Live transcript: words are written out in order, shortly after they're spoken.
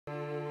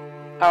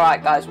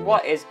Alright guys,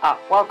 what is up?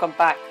 Welcome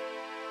back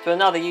to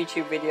another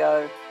YouTube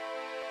video,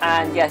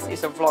 and yes,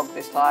 it's a vlog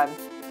this time.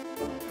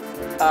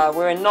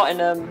 We're in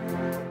Nottingham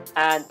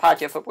and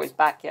Powerchair football is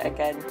back yet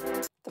again.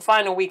 The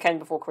final weekend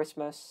before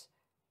Christmas,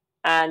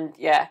 and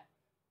yeah,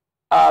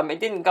 it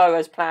didn't go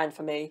as planned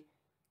for me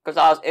because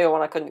I was ill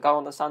and I couldn't go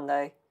on the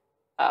Sunday,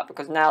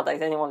 because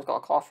nowadays anyone's got a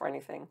cough or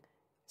anything,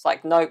 it's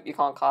like, nope, you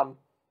can't come.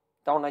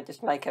 Don't want to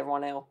just make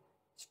everyone ill.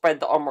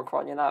 Spread the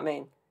Omicron, you know what I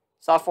mean?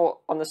 So I thought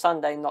on the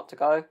Sunday not to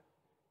go.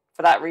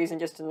 For that reason,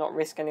 just to not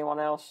risk anyone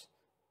else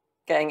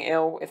getting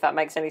ill, if that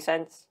makes any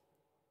sense.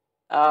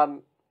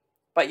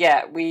 But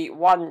yeah, we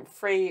won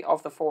 3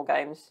 of the 4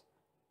 games.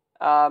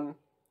 On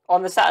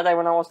the Saturday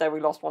when I was there, we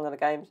lost 1 of the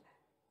games.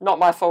 Not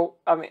my fault.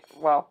 I mean,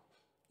 well,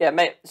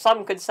 yeah,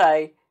 some could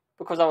say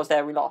because I was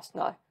there we lost.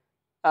 No.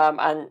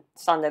 And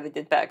Sunday they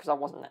did better because I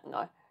wasn't there.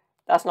 No.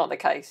 That's not the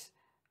case.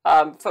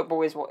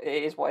 Football is what it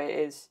is. We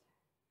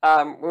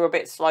were a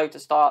bit slow to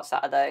start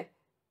Saturday.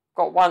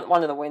 Got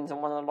one of the wins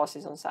and 1 of the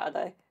losses on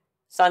Saturday.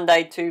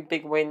 Sunday, 2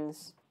 big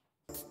wins.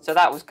 So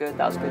that was good.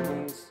 That was good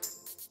news.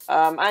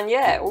 And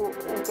yeah, all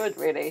good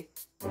really.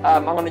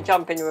 I'm going to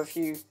jump into a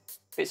few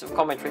bits of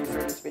commentary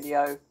through this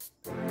video.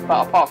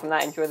 But apart from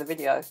that, enjoy the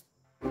video.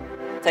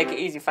 Take it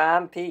easy,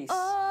 fam. Peace.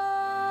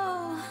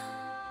 Oh,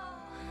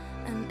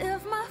 and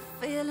if my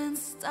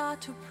feelings start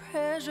to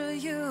pressure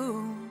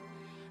you,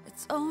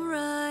 it's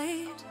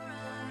alright.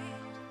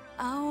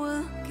 I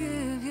will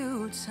give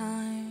you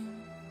time.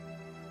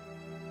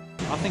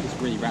 I think it's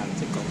really random.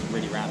 TikTok's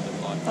really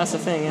random. Like, that's the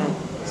thing, yeah.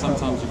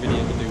 Sometimes your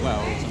video will do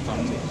well,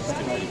 sometimes it's just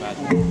do really bad.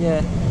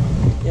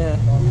 Yeah.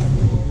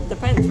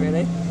 Depends,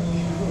 really.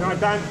 You alright,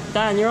 Dan?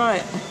 Dan, you're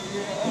right.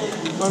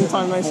 Long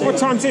time no see. What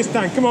time's this,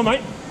 Dan? Come on,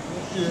 mate.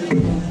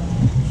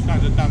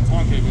 That's a damn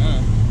timekeeper, isn't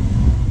it?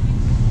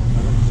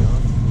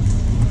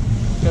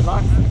 Good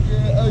luck.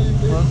 Yeah, how you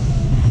doing?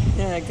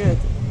 Yeah, good.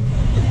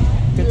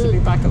 Good to be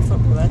back at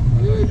football then.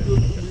 Yeah,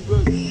 good to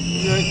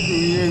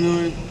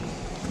be back.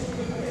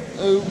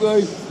 Oh,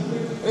 mate.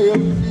 I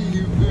haven't seen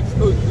you for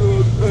so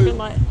long. It's been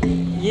like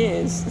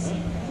years.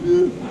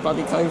 Yeah.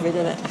 Bloody COVID,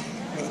 isn't it?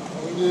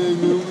 Yeah,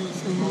 no, we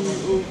see you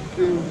all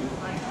things.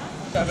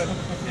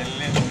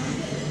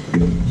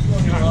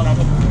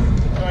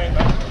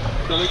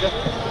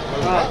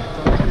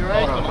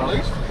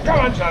 Come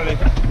on, Charlie.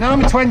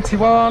 Number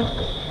 21.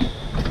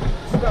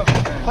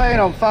 Playing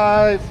on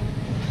 5.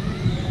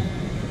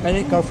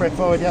 Ready? Go for it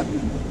forward, yeah.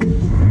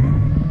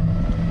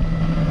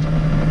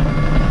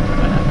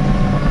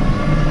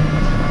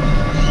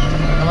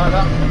 I like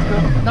that.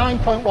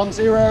 9.10.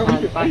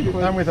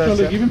 And with us.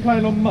 Charlie, you've been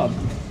playing on mud?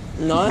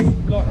 No. Like,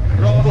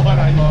 Oh,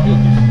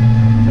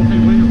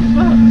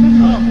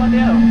 bloody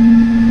hell.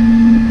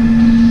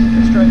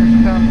 As straight as you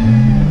can.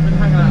 Been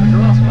hanging out in the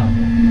grass, man.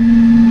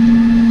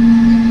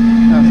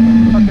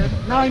 Okay.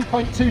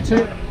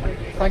 9.22.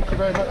 Thank you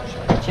very much.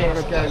 Cheers.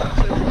 Okay.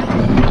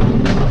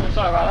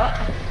 Sorry about that.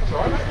 That's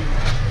alright.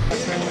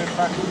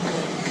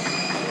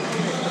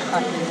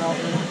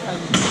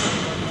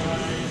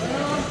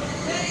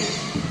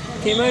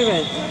 Keep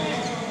moving.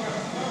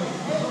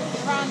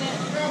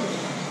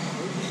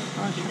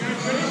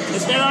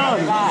 It's still on.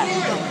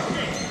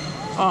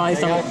 Oh, he's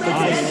done good thing.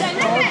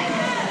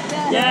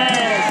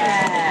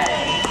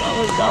 Yes!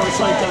 That was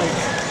so close.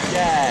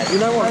 Yeah. You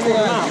know what brought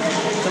him out?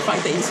 The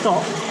fact that he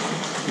stopped.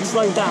 He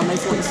slowed down, they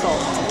thought he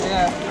stopped.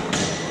 Yeah.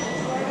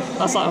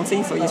 That's like on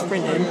FIFA, you're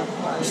sprinting,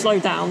 you slow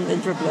down, then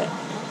dribble it.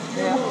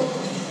 Yeah.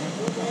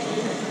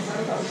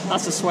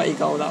 That's a sweaty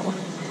goal, that one.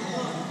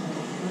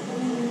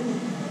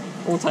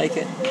 We'll take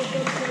it.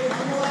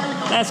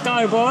 Let's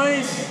go,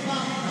 boys!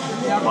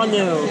 1-0.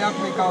 The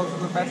ugly goals are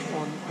the best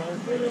ones,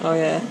 though. Oh,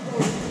 yeah.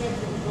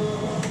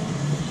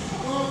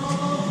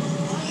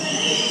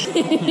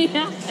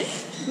 Yeah.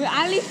 Well,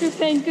 at least we're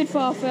playing good for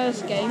our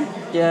first game.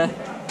 Yeah.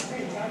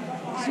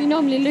 So we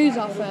normally lose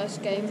our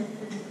first game.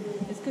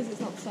 It's because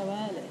it's not so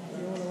early.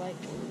 You're all awake.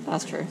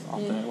 That's true.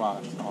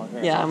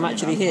 Yeah, Yeah, I'm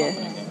actually here.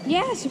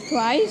 Yeah,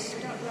 surprised.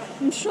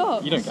 I'm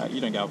shocked. You don't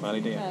get up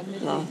early, do you?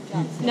 No.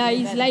 No,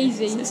 he's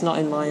lazy. It's not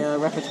in my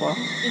repertoire.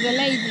 He's a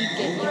lazy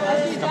git.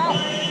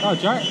 Oh,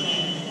 Jack.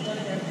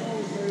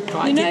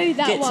 Right, You know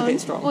that Git's one? a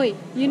bit strong. Oi,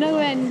 you know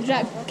when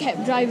Jack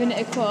kept driving it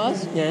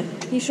across? Yeah.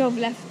 He should have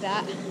left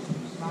that.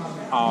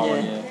 Oh,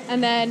 Yeah. yeah.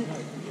 And then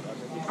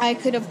I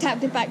could have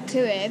tapped it back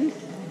to him.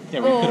 Yeah,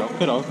 we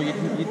could have, but you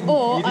didn't.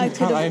 Or you I didn't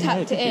could have tap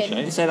tapped it in.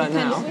 You say that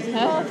now?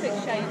 Huh?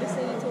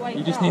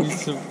 You just needed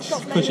to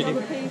push it in.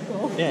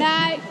 Yeah.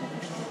 No.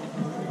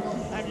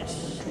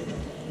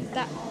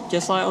 That.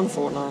 Just like on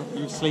Fortnite.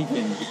 You were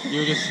sleeping. You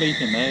were just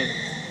sleeping there.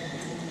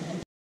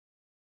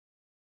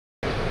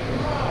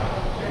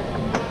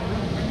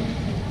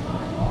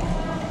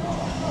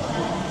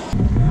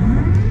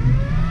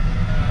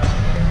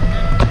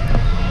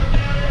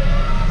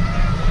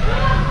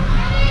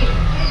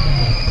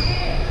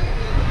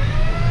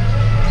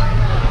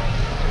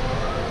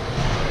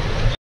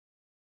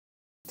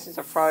 This is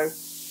a throw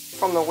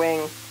from the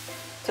wing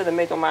to the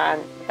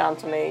middleman, down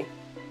to me,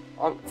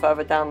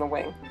 further down the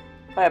wing.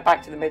 Play it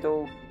back to the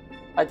middle.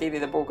 Ideally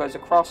the ball goes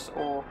across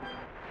or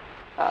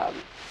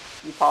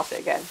you pass it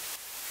again.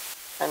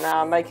 And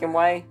now I'm making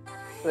way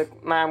for the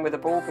man with the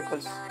ball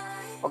because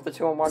of the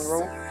 2-on-1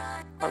 rule.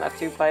 I can't have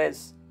 2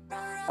 players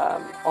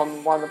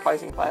on one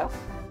opposing player.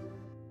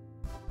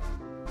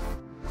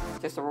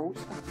 Just the rules.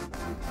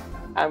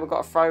 And we've got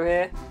a throw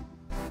here.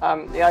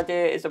 The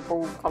idea is the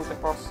ball comes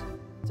across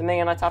to me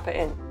and I tap it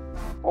in,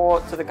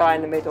 or to the guy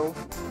in the middle,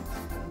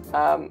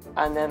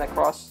 and then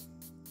across,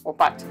 or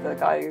back to the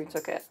guy who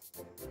took it.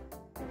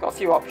 Got a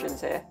few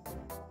options here.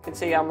 You can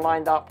see I'm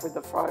lined up with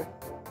the throw,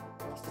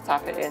 just to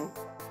tap it in.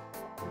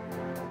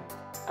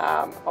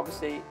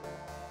 Obviously,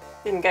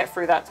 didn't get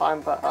through that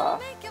time, but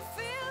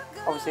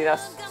obviously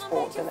that's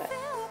sports, isn't it?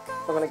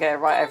 I'm going to get it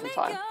right every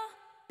time.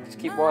 Just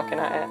keep working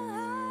at it.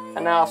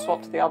 And now I'll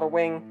swap to the other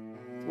wing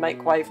to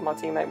make way for my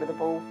teammate with the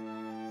ball,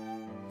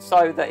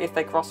 so that if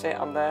they cross it,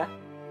 I'm there.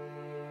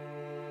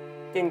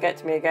 Didn't get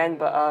to me again,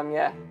 but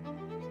yeah,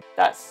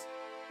 that's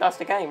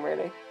the game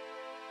really.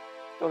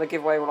 Don't want to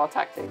give away all our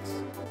tactics.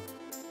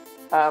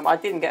 I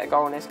didn't get a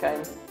goal in this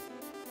game.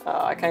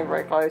 I came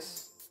very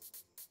close.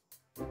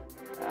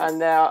 And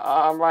now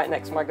I'm right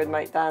next to my good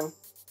mate Dan,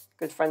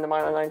 good friend of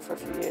mine I've known for a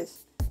few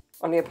years,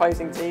 on the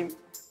opposing team.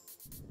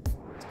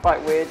 It's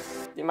quite weird,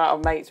 the amount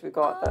of mates we've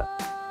got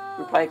that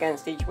we play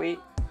against each week.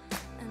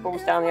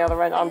 Ball's down the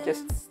other end,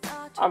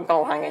 I'm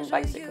goal hanging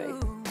basically.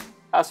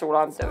 That's all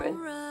I'm doing.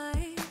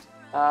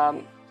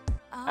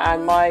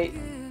 And my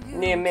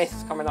near miss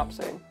is coming up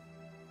soon,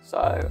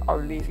 so I'll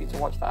leave you to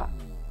watch that.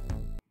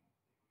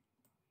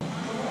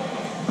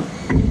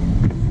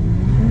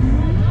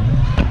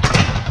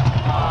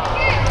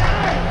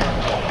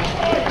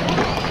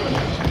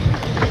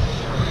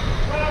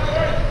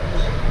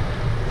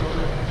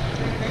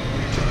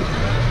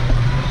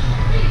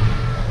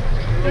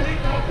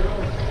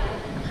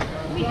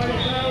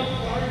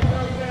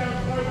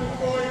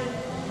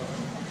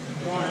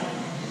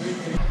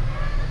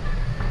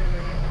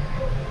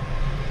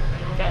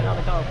 Get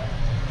another goal.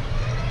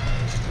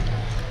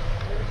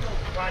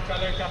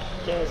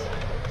 Cheers.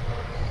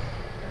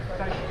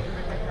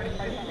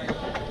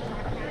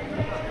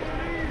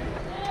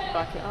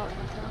 Back it up.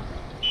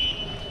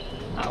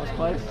 That was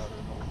close.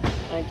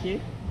 Thank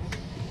you.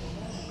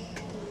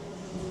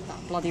 That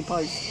bloody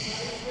post.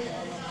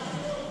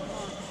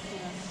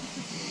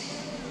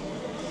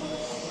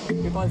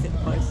 We both hit the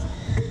post.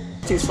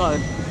 Too slow.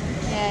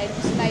 Yeah, it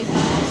just made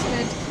that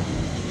good.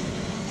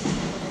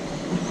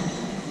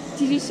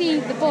 Did you see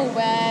the ball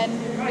when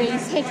we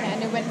hit it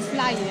and it went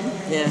flying?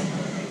 Yeah.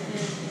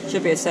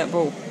 Should be a set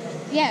ball.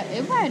 Yeah,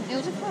 it went. It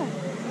was a throw.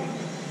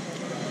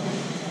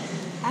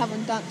 I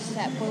haven't done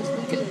set balls.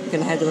 You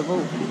can head of the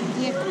ball.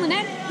 Yeah, come on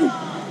then.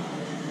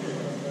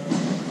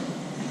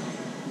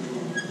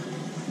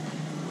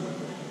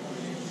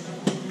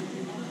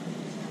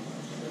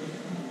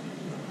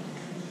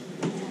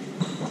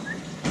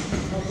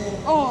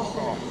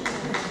 Oh,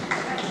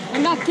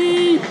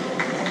 unlucky.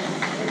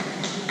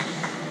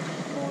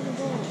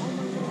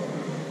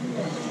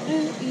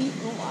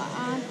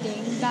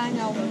 Ding bang,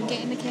 I'll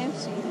get in the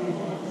KFC.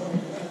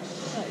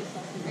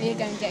 Are you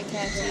going to get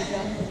KFC,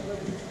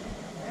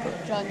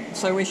 John?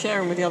 So we're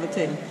sharing with the other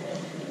team?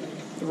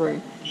 The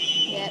room?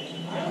 Yeah.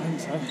 I think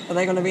so. Are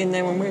they going to be in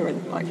there when we're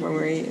in, like when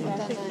we're eating? I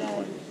don't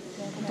know.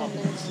 I don't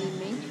know if you see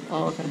me.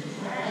 Oh, okay.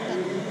 I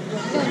don't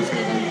know. Go and see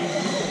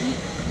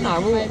them. No,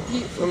 My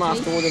beautiful we might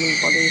have to order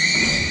anybody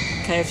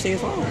KFC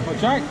as well. Oh,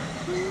 Jack.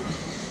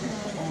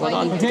 Well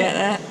done to get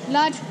there.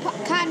 Large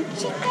can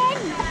chicken.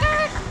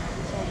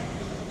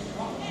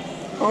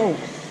 Oh.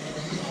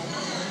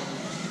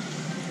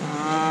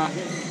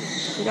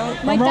 You go.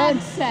 My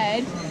dad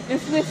said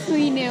if we're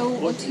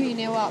 3-0 or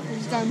 2-0 up,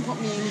 he's going to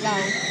put me in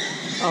goal.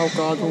 Oh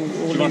God, we'll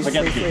lose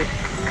 3-3.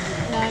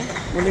 No.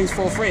 We'll lose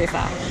 4-3 if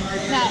that.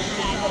 No,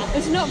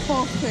 it's not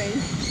 4-3.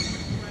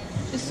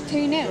 It's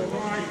 2-0.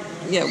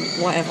 Yeah,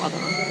 whatever, I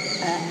don't know.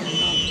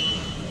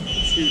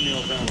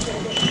 2-0 down.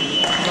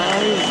 No.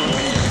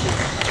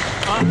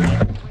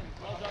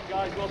 Well done,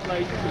 guys. Well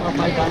played. Well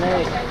played,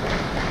 Danny.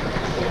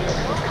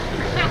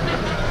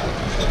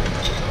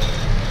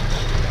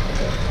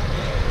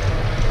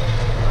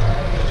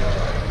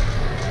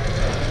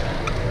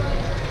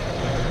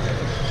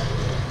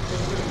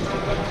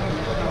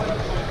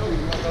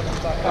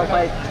 Well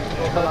played.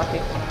 Unlucky.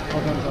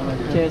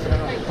 Cheers.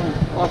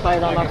 Well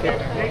played, unlucky.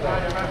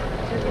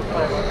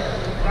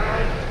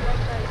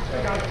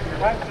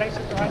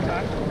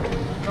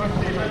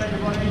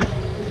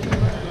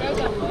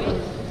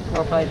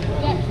 Well played.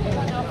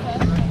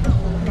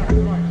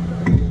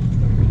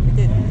 We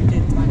did.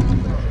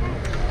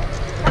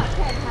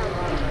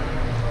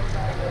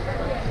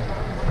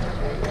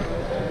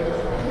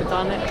 We've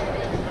done it.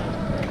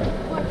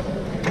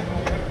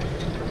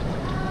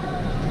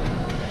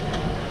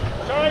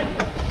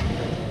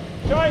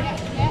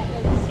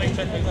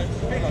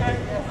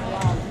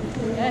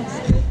 Yes.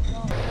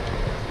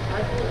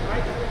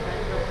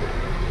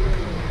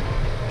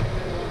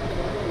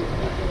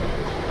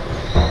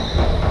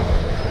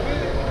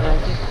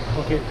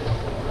 Okay.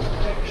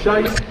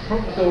 Shane,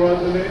 front the door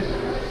over the minute.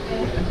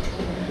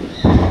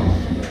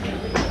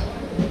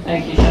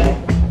 Thank you, Shay.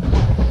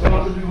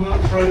 as we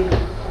work through.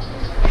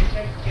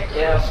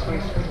 Yeah,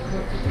 squeeze.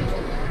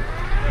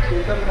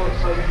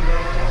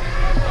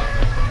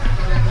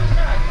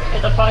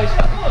 Hit the post.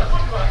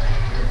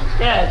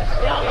 Yeah,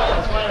 I know,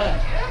 it's right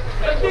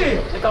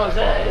there. The guy's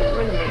there, it's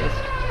millimeters.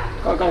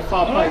 Gotta go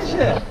far post. I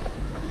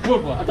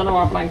don't know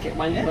where our blanket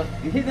went, but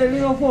You hit the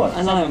little what?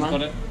 I know, man.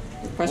 Got it.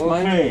 Press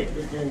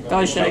mode.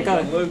 Go, Shay,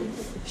 go.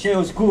 Shea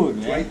was good,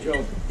 man. Great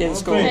job. Get the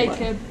score, mate.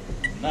 Jacob.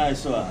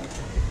 Nice one.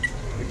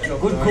 Good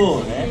job, Good guys.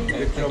 call, man.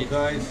 Good job,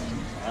 guys.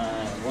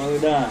 Well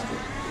done.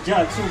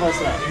 Jack, super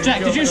star.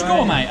 Jack, did you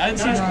score, mate? I didn't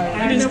see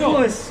you didn't score.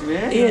 Boss,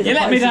 man. You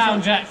let me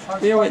down, Jack. I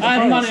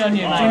had money on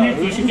you,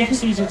 mate. You should get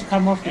Caesar to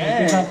come off.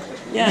 Yeah.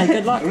 Yeah,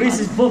 good luck. Reese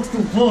is box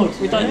to box.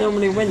 We don't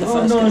normally win the No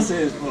first game.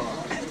 nonsense, bro.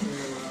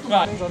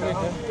 Right.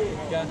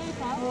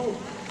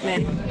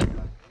 Me.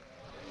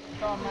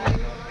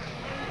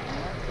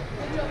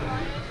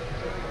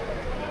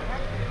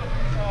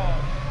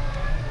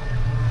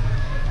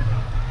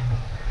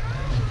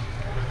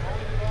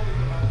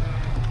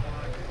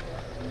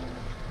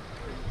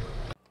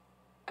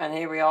 And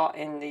here we are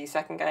in the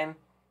second game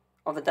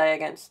of the day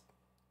against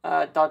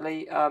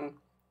Dudley.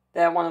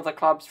 They're one of the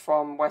clubs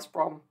from West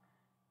Brom.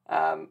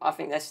 I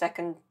think their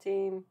second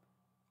team,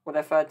 or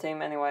their third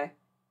team anyway.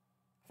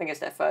 I think it's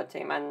their third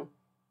team, and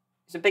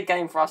it's a big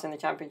game for us in the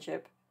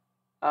Championship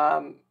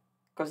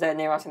because they're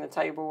near us in the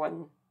table,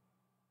 and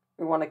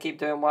we want to keep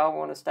doing well. We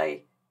want to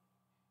stay,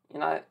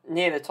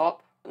 near the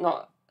top.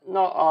 Not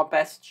our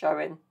best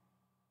showing,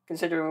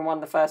 considering we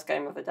won the first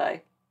game of the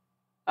day.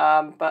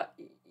 But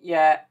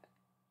yeah,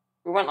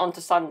 we went on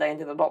to Sunday and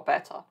did a lot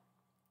better.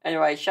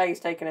 Anyway, Shay's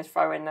taking his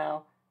throw in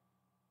now.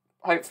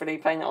 Hopefully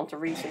playing it onto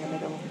Reese in the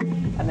middle,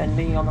 and then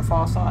me on the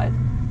far side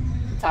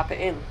to tap it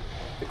in.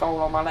 The goal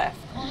on my left.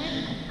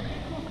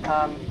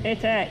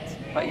 Hit it.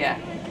 But yeah.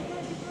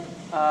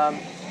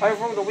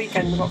 Overall, the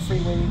weekend we got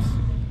 3 wins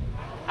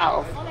out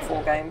of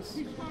 4 games.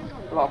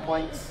 A lot of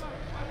points.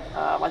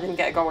 I didn't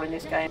get a goal in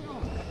this game.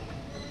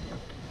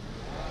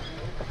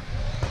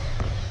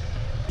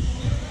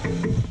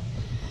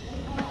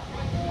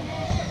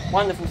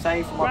 Wonderful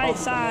save from my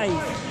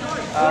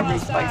goalkeeper.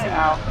 Reese plays it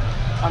out.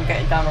 I'm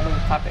getting down the wing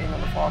to tap it in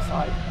on the far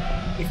side.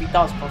 If he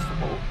does cross the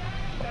ball,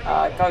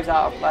 it goes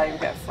out of play. We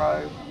get a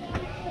throw,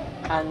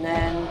 and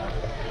then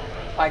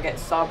I get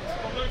subbed,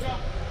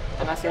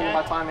 and that's the end of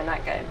my time in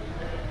that game.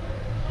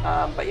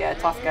 But yeah,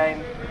 tough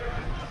game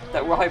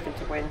that we're hoping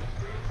to win.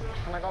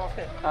 Can I go off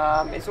here?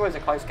 It's always a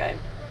close game.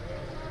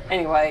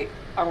 Anyway,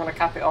 I'm going to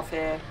cap it off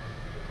here.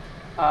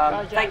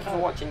 Thank you for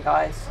watching,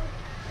 guys.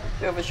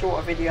 Bit of a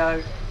shorter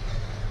video,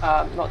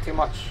 not too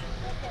much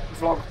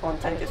vlog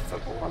content, just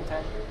football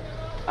content.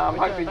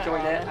 Hope you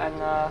enjoyed it,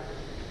 and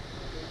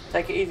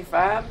take it easy,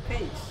 fam.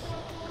 Peace.